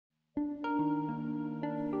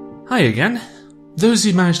Hi again. Those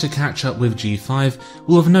who managed to catch up with G5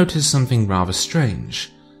 will have noticed something rather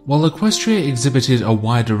strange. While Equestria exhibited a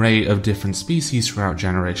wide array of different species throughout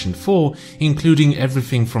Generation 4, including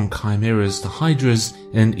everything from chimeras to hydras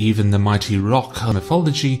and even the mighty roc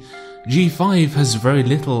mythology, G5 has very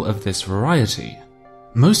little of this variety.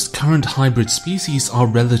 Most current hybrid species are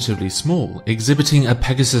relatively small, exhibiting a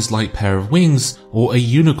Pegasus-like pair of wings or a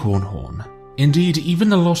unicorn horn. Indeed,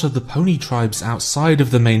 even a lot of the pony tribes outside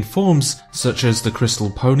of the main forms, such as the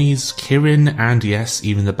crystal ponies, Kirin, and yes,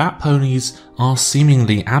 even the bat ponies, are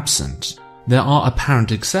seemingly absent. There are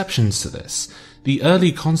apparent exceptions to this. The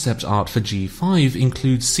early concept art for G5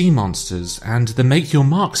 includes sea monsters, and the Make Your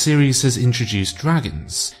Mark series has introduced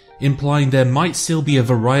dragons, implying there might still be a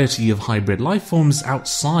variety of hybrid lifeforms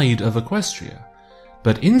outside of Equestria.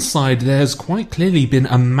 But inside there has quite clearly been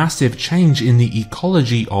a massive change in the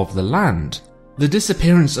ecology of the land. The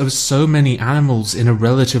disappearance of so many animals in a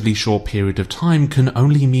relatively short period of time can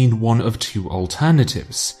only mean one of two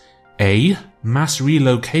alternatives. A. Mass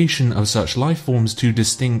relocation of such lifeforms to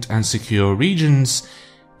distinct and secure regions,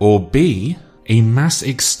 or B. A mass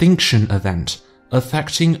extinction event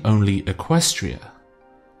affecting only Equestria.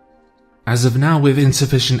 As of now, with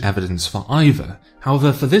insufficient evidence for either.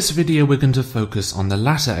 However, for this video we're going to focus on the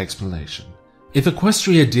latter explanation. If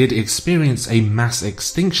Equestria did experience a mass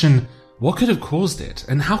extinction, what could have caused it,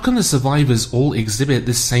 and how can the survivors all exhibit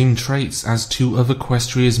the same traits as two of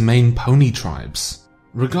Equestria's main pony tribes?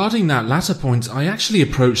 Regarding that latter point, I actually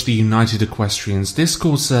approached the United Equestrians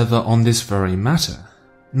Discord server on this very matter,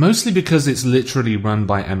 mostly because it's literally run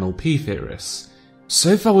by MLP theorists.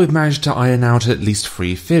 So far we've managed to iron out at least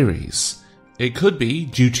 3 theories. It could be,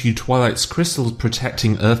 due to Twilight's crystals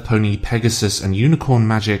protecting Earth Pony, Pegasus and Unicorn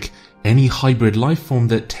magic, any hybrid lifeform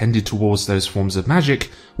that tended towards those forms of magic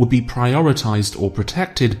would be prioritized or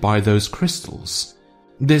protected by those crystals.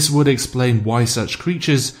 This would explain why such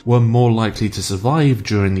creatures were more likely to survive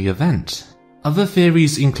during the event. Other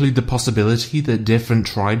theories include the possibility that different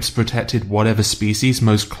tribes protected whatever species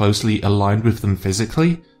most closely aligned with them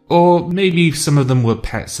physically, or maybe some of them were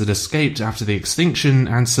pets that escaped after the extinction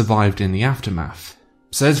and survived in the aftermath.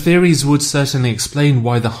 Said theories would certainly explain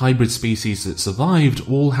why the hybrid species that survived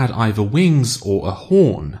all had either wings or a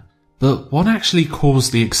horn. But what actually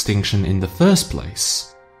caused the extinction in the first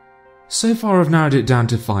place? So far I've narrowed it down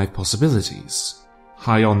to 5 possibilities.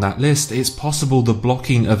 High on that list, it's possible the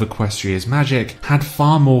blocking of Equestria's magic had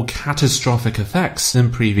far more catastrophic effects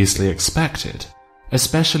than previously expected,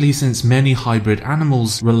 especially since many hybrid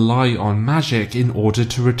animals rely on magic in order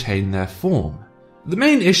to retain their form. The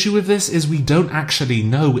main issue with this is we don't actually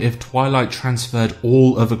know if Twilight transferred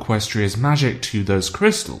all of Equestria's magic to those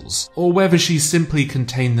crystals, or whether she simply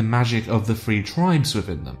contained the magic of the 3 tribes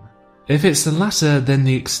within them. If it's the latter, then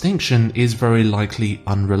the extinction is very likely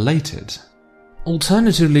unrelated.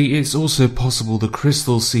 Alternatively, it's also possible the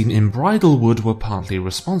crystals seen in Bridalwood were partly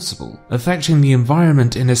responsible, affecting the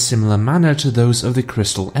environment in a similar manner to those of the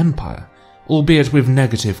Crystal Empire, albeit with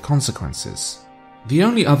negative consequences. The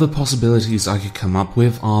only other possibilities I could come up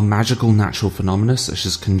with are magical natural phenomena such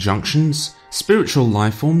as conjunctions, spiritual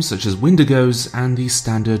lifeforms such as Wendigos, and the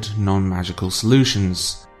standard non-magical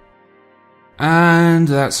solutions. And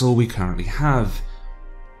that's all we currently have.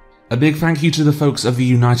 A big thank you to the folks of the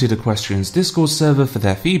United Equestrians Discord server for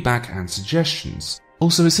their feedback and suggestions.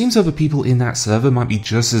 Also, it seems other people in that server might be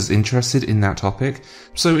just as interested in that topic,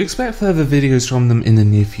 so expect further videos from them in the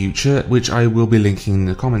near future, which I will be linking in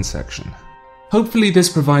the comments section. Hopefully this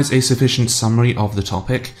provides a sufficient summary of the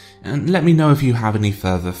topic, and let me know if you have any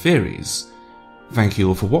further theories. Thank you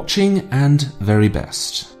all for watching, and very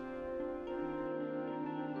best.